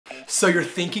So you're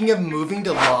thinking of moving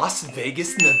to Las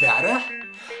Vegas, Nevada?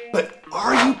 But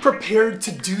are you prepared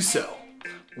to do so?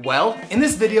 Well, in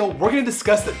this video, we're going to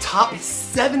discuss the top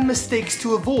 7 mistakes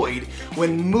to avoid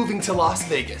when moving to Las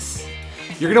Vegas.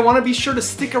 You're going to want to be sure to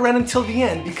stick around until the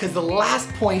end because the last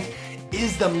point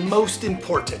is the most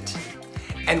important.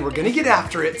 And we're going to get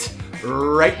after it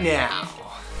right now.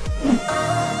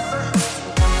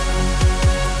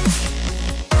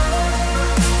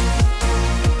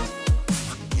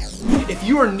 If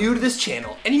you are new to this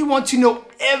channel and you want to know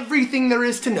everything there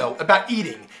is to know about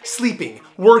eating, sleeping,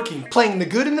 working, playing the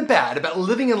good and the bad about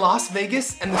living in Las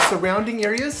Vegas and the surrounding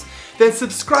areas, then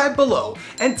subscribe below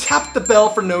and tap the bell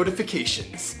for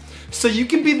notifications so you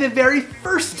can be the very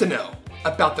first to know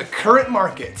about the current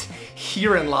market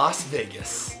here in Las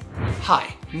Vegas.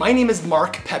 Hi, my name is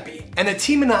Mark Pepe, and the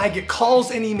team and I get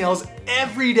calls and emails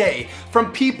every day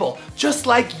from people just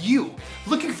like you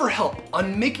looking for help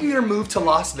on making their move to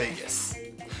Las Vegas.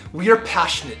 We are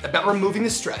passionate about removing the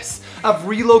stress of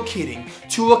relocating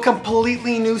to a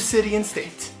completely new city and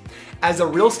state. As a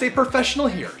real estate professional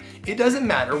here, it doesn't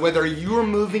matter whether you are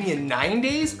moving in 9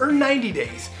 days or 90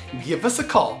 days. Give us a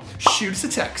call, shoot us a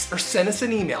text, or send us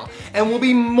an email, and we'll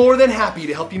be more than happy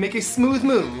to help you make a smooth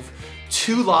move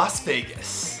to Las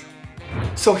Vegas.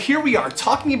 So here we are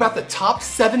talking about the top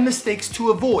 7 mistakes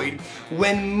to avoid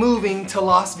when moving to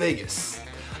Las Vegas.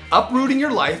 Uprooting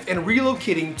your life and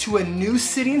relocating to a new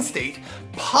city and state,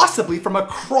 possibly from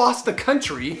across the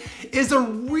country, is a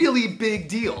really big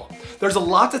deal. There's a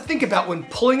lot to think about when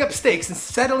pulling up stakes and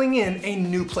settling in a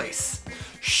new place.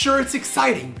 Sure, it's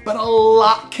exciting, but a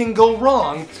lot can go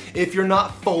wrong if you're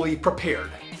not fully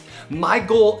prepared. My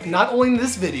goal, not only in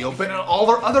this video, but in all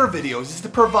our other videos, is to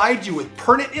provide you with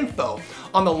pertinent info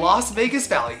on the Las Vegas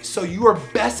Valley so you are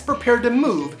best prepared to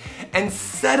move and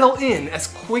settle in as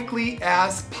quickly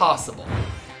as possible.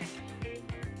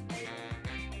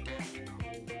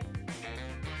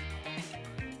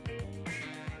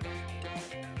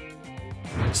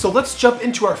 So let's jump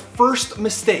into our first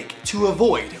mistake to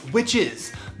avoid, which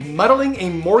is muddling a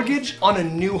mortgage on a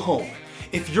new home.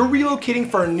 If you're relocating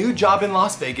for a new job in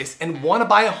Las Vegas and want to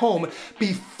buy a home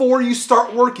before you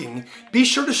start working, be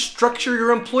sure to structure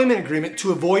your employment agreement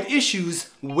to avoid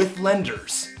issues with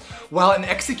lenders. While an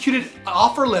executed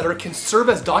offer letter can serve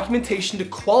as documentation to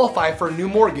qualify for a new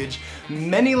mortgage,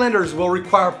 many lenders will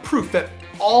require proof that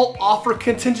all offer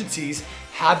contingencies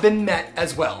have been met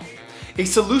as well. A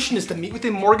solution is to meet with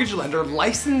a mortgage lender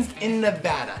licensed in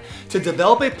Nevada to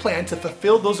develop a plan to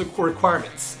fulfill those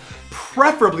requirements,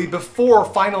 preferably before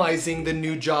finalizing the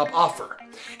new job offer.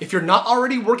 If you're not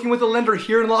already working with a lender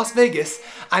here in Las Vegas,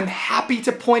 I'm happy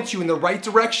to point you in the right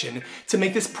direction to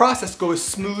make this process go as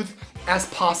smooth as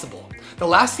possible. The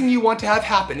last thing you want to have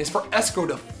happen is for escrow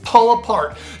to fall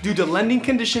apart due to lending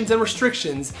conditions and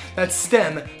restrictions that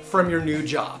stem from your new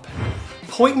job.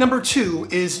 Point number 2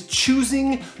 is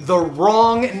choosing the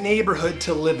wrong neighborhood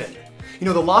to live in. You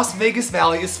know, the Las Vegas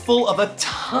Valley is full of a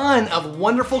ton of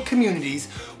wonderful communities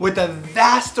with a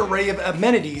vast array of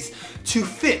amenities to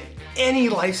fit any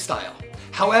lifestyle.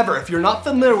 However, if you're not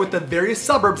familiar with the various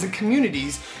suburbs and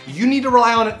communities, you need to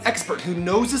rely on an expert who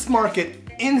knows this market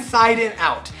inside and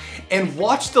out, and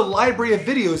watch the library of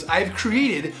videos I've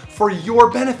created for your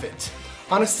benefit.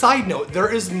 On a side note,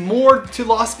 there is more to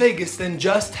Las Vegas than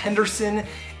just Henderson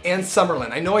and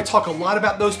Summerlin. I know I talk a lot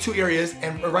about those 2 areas,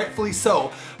 and rightfully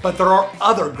so, but there are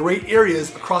other great areas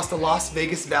across the Las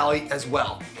Vegas Valley as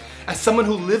well. As someone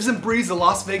who lives and breathes the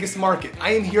Las Vegas market,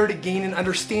 I am here to gain an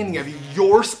understanding of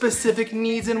your specific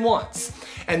needs and wants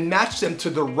and match them to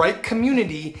the right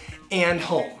community and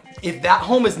home. If that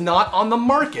home is not on the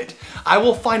market, I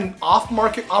will find an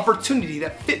off-market opportunity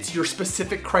that fits your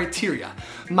specific criteria.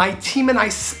 My team and I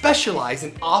specialize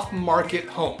in off-market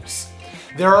homes.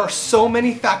 There are so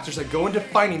many factors that go into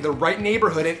finding the right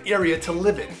neighborhood and area to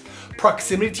live in.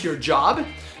 Proximity to your job,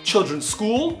 children's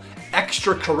school,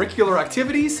 extracurricular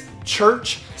activities,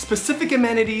 church, specific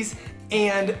amenities,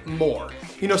 and more.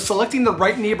 You know, selecting the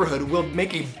right neighborhood will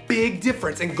make a big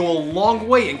difference and go a long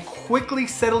way in quickly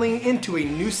settling into a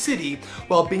new city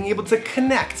while being able to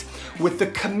connect with the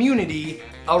community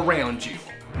around you.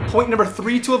 Point number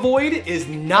 3 to avoid is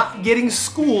not getting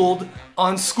schooled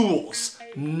on schools.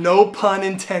 No pun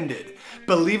intended.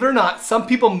 Believe it or not, some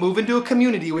people move into a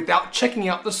community without checking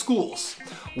out the schools.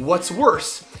 What's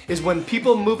worse is when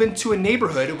people move into a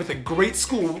neighborhood with a great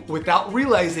school without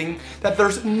realizing that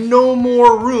there's no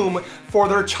more room for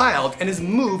their child and is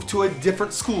moved to a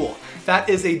different school. That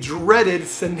is a dreaded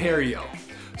scenario.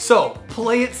 So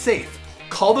play it safe.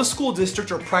 Call the school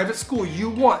district or private school you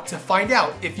want to find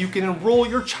out if you can enroll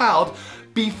your child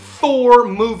before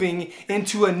moving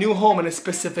into a new home in a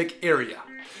specific area.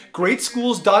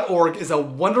 GreatSchools.org is a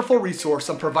wonderful resource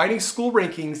on providing school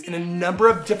rankings in a number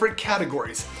of different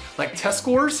categories like test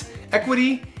scores,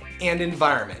 equity, and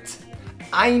environment.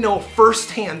 I know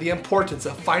firsthand the importance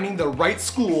of finding the right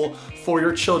school for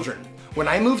your children. When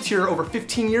I moved here over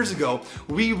 15 years ago,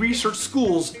 we researched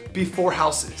schools before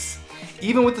houses.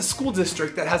 Even with the school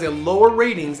district that has a lower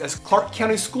ratings as Clark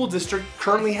County School District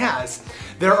currently has,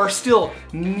 there are still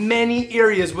many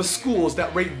areas with schools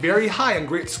that rate very high on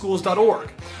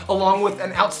GreatSchools.org, along with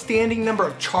an outstanding number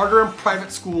of charter and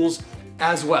private schools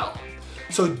as well.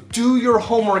 So do your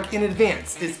homework in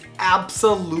advance is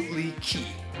absolutely key.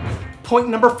 Point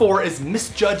number 4 is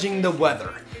misjudging the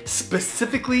weather,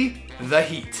 specifically the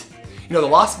heat. You know, the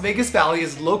Las Vegas Valley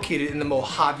is located in the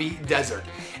Mojave Desert,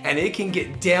 and it can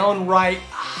get downright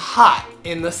hot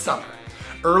in the summer.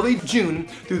 Early June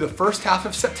through the first half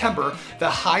of September, the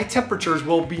high temperatures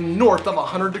will be north of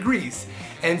 100 degrees,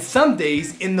 and some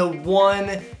days in the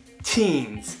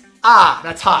 1-teens.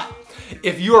 That's hot.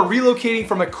 If you are relocating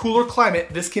from a cooler climate,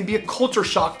 this can be a culture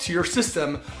shock to your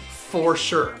system for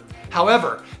sure.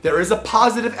 However, there is a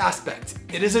positive aspect.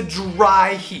 It is a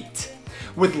dry heat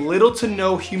with little to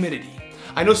no humidity.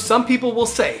 I know some people will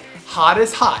say, hot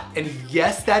is hot, and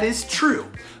yes, that is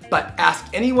true, but ask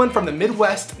anyone from the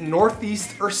Midwest,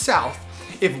 Northeast, or South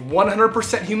if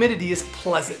 100% humidity is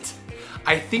pleasant.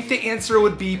 I think the answer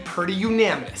would be pretty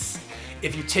unanimous.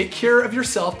 If you take care of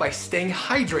yourself by staying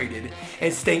hydrated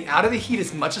and staying out of the heat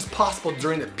as much as possible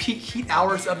during the peak heat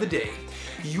hours of the day,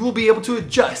 you will be able to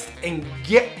adjust and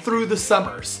get through the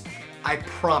summers. I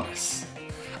promise.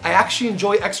 I actually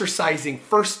enjoy exercising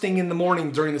first thing in the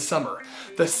morning during the summer.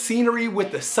 The scenery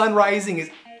with the sun rising is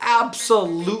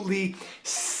absolutely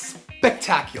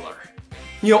spectacular.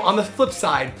 You know, on the flip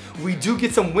side, we do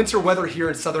get some winter weather here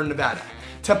in Southern Nevada.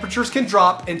 Temperatures can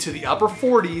drop into the upper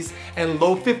 40s and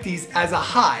low 50s as a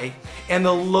high and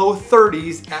the low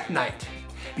 30s at night.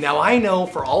 Now I know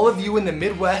for all of you in the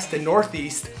Midwest and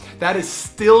Northeast, that is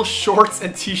still shorts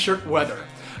and t-shirt weather,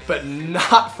 but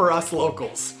not for us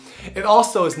locals. It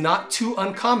also is not too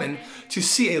uncommon to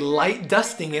see a light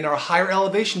dusting in our higher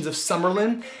elevations of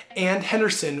Summerlin and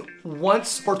Henderson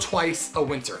once or twice a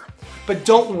winter. But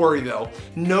don't worry though,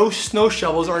 no snow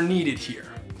shovels are needed here.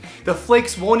 The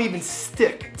flakes won't even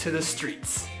stick to the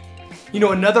streets. You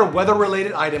know, another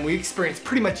weather-related item we experience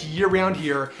pretty much year-round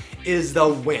here is the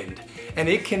wind. And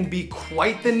it can be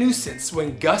quite the nuisance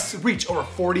when gusts reach over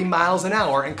 40 miles an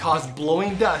hour and cause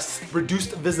blowing dust,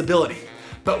 reduced visibility.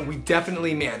 But we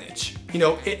definitely manage. You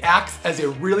know, it acts as a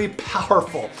really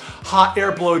powerful hot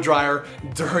air blow dryer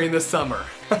during the summer.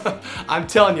 I'm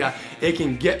telling you, it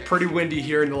can get pretty windy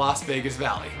here in the Las Vegas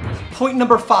Valley. Point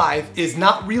number 5 is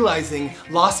not realizing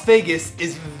Las Vegas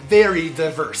is very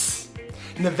diverse.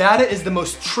 Nevada is the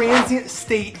most transient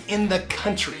state in the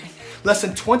country. Less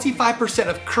than 25%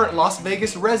 of current Las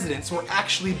Vegas residents were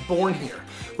actually born here,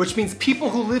 which means people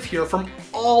who live here from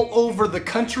all over the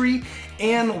country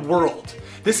and world.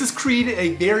 This has created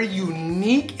a very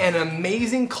unique and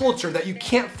amazing culture that you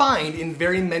can't find in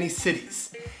very many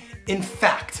cities. In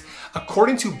fact,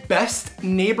 according to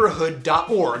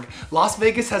bestneighborhood.org, Las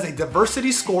Vegas has a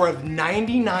diversity score of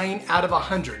 99 out of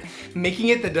 100, making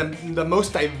it the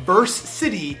most diverse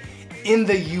city in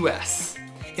the US.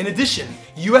 In addition,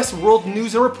 US World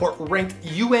News & Report ranked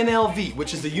UNLV,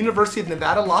 which is the University of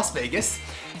Nevada, Las Vegas,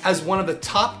 as one of the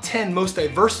top 10 most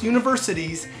diverse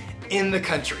universities in the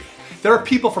country. There are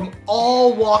people from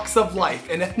all walks of life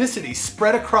and ethnicities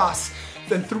spread across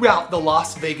and throughout the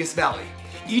Las Vegas Valley.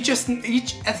 Each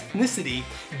ethnicity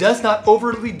does not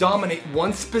overtly dominate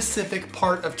one specific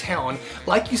part of town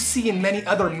like you see in many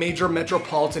other major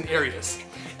metropolitan areas.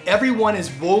 Everyone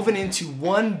is woven into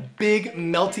one big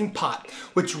melting pot,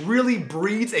 which really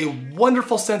breeds a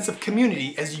wonderful sense of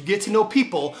community as you get to know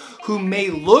people who may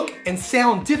look and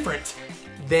sound different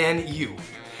than you.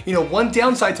 You know, one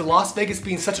downside to Las Vegas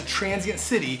being such a transient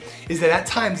city is that at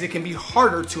times it can be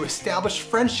harder to establish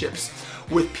friendships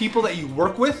with people that you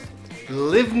work with,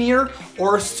 live near,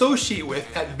 or associate with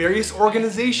at various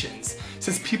organizations,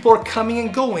 since people are coming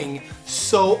and going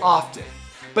so often.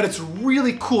 But it's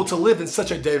really cool to live in such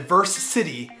a diverse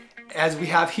city as we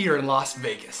have here in Las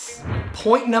Vegas.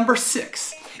 Point number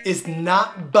 6 is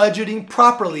not budgeting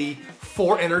properly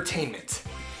for entertainment.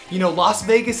 You know, Las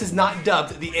Vegas is not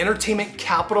dubbed the entertainment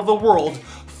capital of the world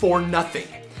for nothing.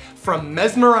 From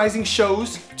mesmerizing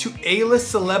shows to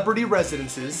A-list celebrity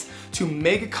residences to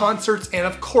mega concerts and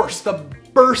of course the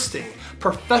bursting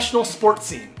professional sports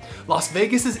scene, Las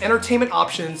Vegas's entertainment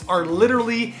options are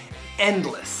literally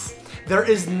endless. There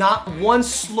is not one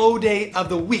slow day of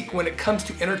the week when it comes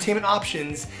to entertainment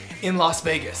options in Las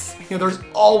Vegas. There's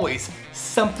always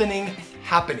something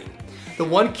happening. The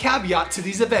one caveat to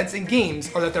these events and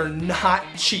games are that they're not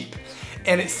cheap,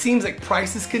 and it seems like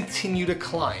prices continue to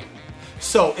climb.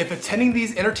 So if attending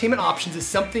these entertainment options is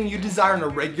something you desire on a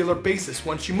regular basis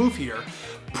once you move here,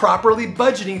 properly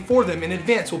budgeting for them in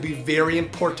advance will be very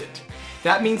important.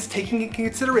 That means taking into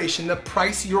consideration the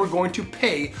price you're going to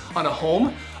pay on a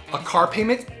home, a car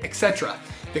payment, etc.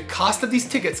 The cost of these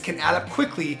tickets can add up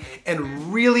quickly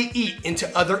and really eat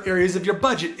into other areas of your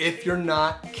budget if you're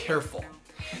not careful.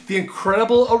 The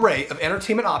incredible array of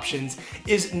entertainment options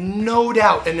is no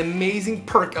doubt an amazing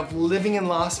perk of living in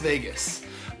Las Vegas,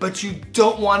 but you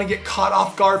don't want to get caught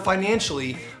off guard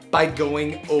financially by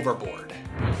going overboard.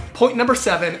 Point number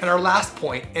 7, and our last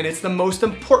point, and it's the most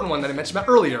important one that I mentioned about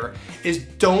earlier, is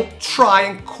don't try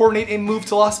and coordinate a move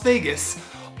to Las Vegas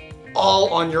all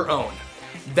on your own.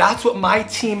 That's what my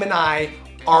team and I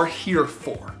are here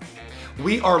for.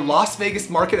 We are Las Vegas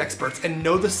market experts and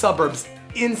know the suburbs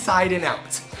inside and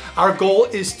out. Our goal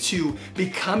is to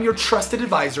become your trusted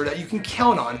advisor that you can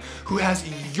count on, who has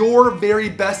your very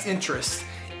best interests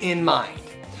in mind.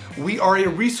 We are a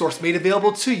resource made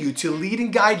available to you to lead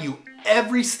and guide you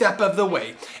every step of the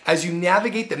way as you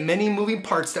navigate the many moving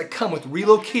parts that come with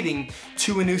relocating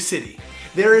to a new city.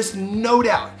 There is no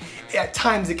doubt at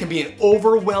times it can be an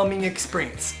overwhelming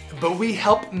experience, but we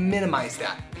help minimize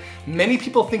that. Many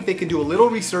people think they can do a little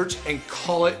research and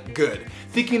call it good,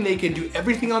 thinking they can do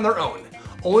everything on their own,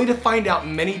 only to find out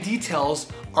many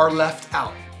details are left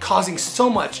out, causing so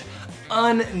much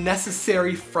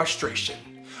unnecessary frustration.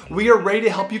 We are ready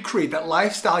to help you create that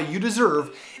lifestyle you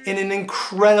deserve in an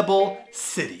incredible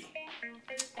city.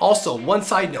 Also, one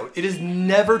side note, it is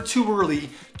never too early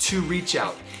to reach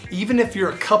out. Even if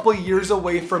you're a couple years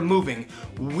away from moving,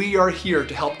 we are here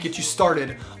to help get you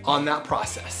started on that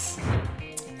process.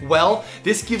 Well,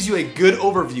 this gives you a good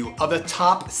overview of the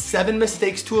top 7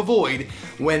 mistakes to avoid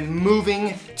when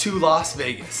moving to Las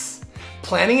Vegas.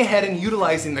 Planning ahead and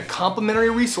utilizing the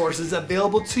complimentary resources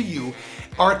available to you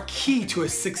are key to a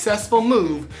successful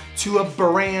move to a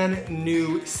brand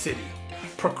new city.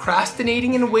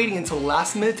 Procrastinating and waiting until the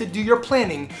last minute to do your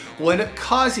planning will end up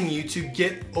causing you to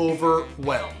get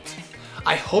overwhelmed.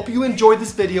 I hope you enjoyed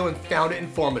this video and found it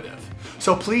informative.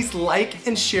 So please like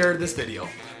and share this video.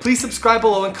 Please subscribe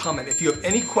below and comment if you have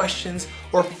any questions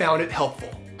or found it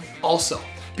helpful. Also,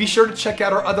 be sure to check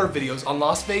out our other videos on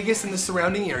Las Vegas and the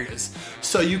surrounding areas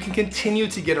so you can continue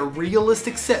to get a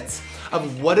realistic sense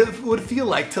of what it would feel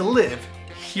like to live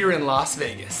here in Las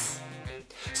Vegas.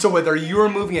 So whether you are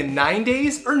moving in 9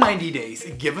 days or 90 days,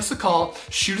 give us a call,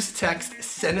 shoot us a text,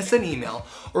 send us an email,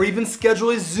 or even schedule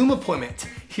a Zoom appointment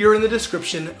here in the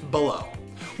description below.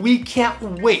 We can't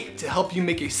wait to help you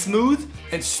make a smooth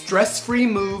and stress-free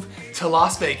move to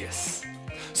Las Vegas.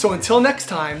 So until next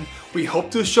time, we hope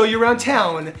to show you around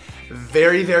town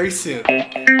very, very soon.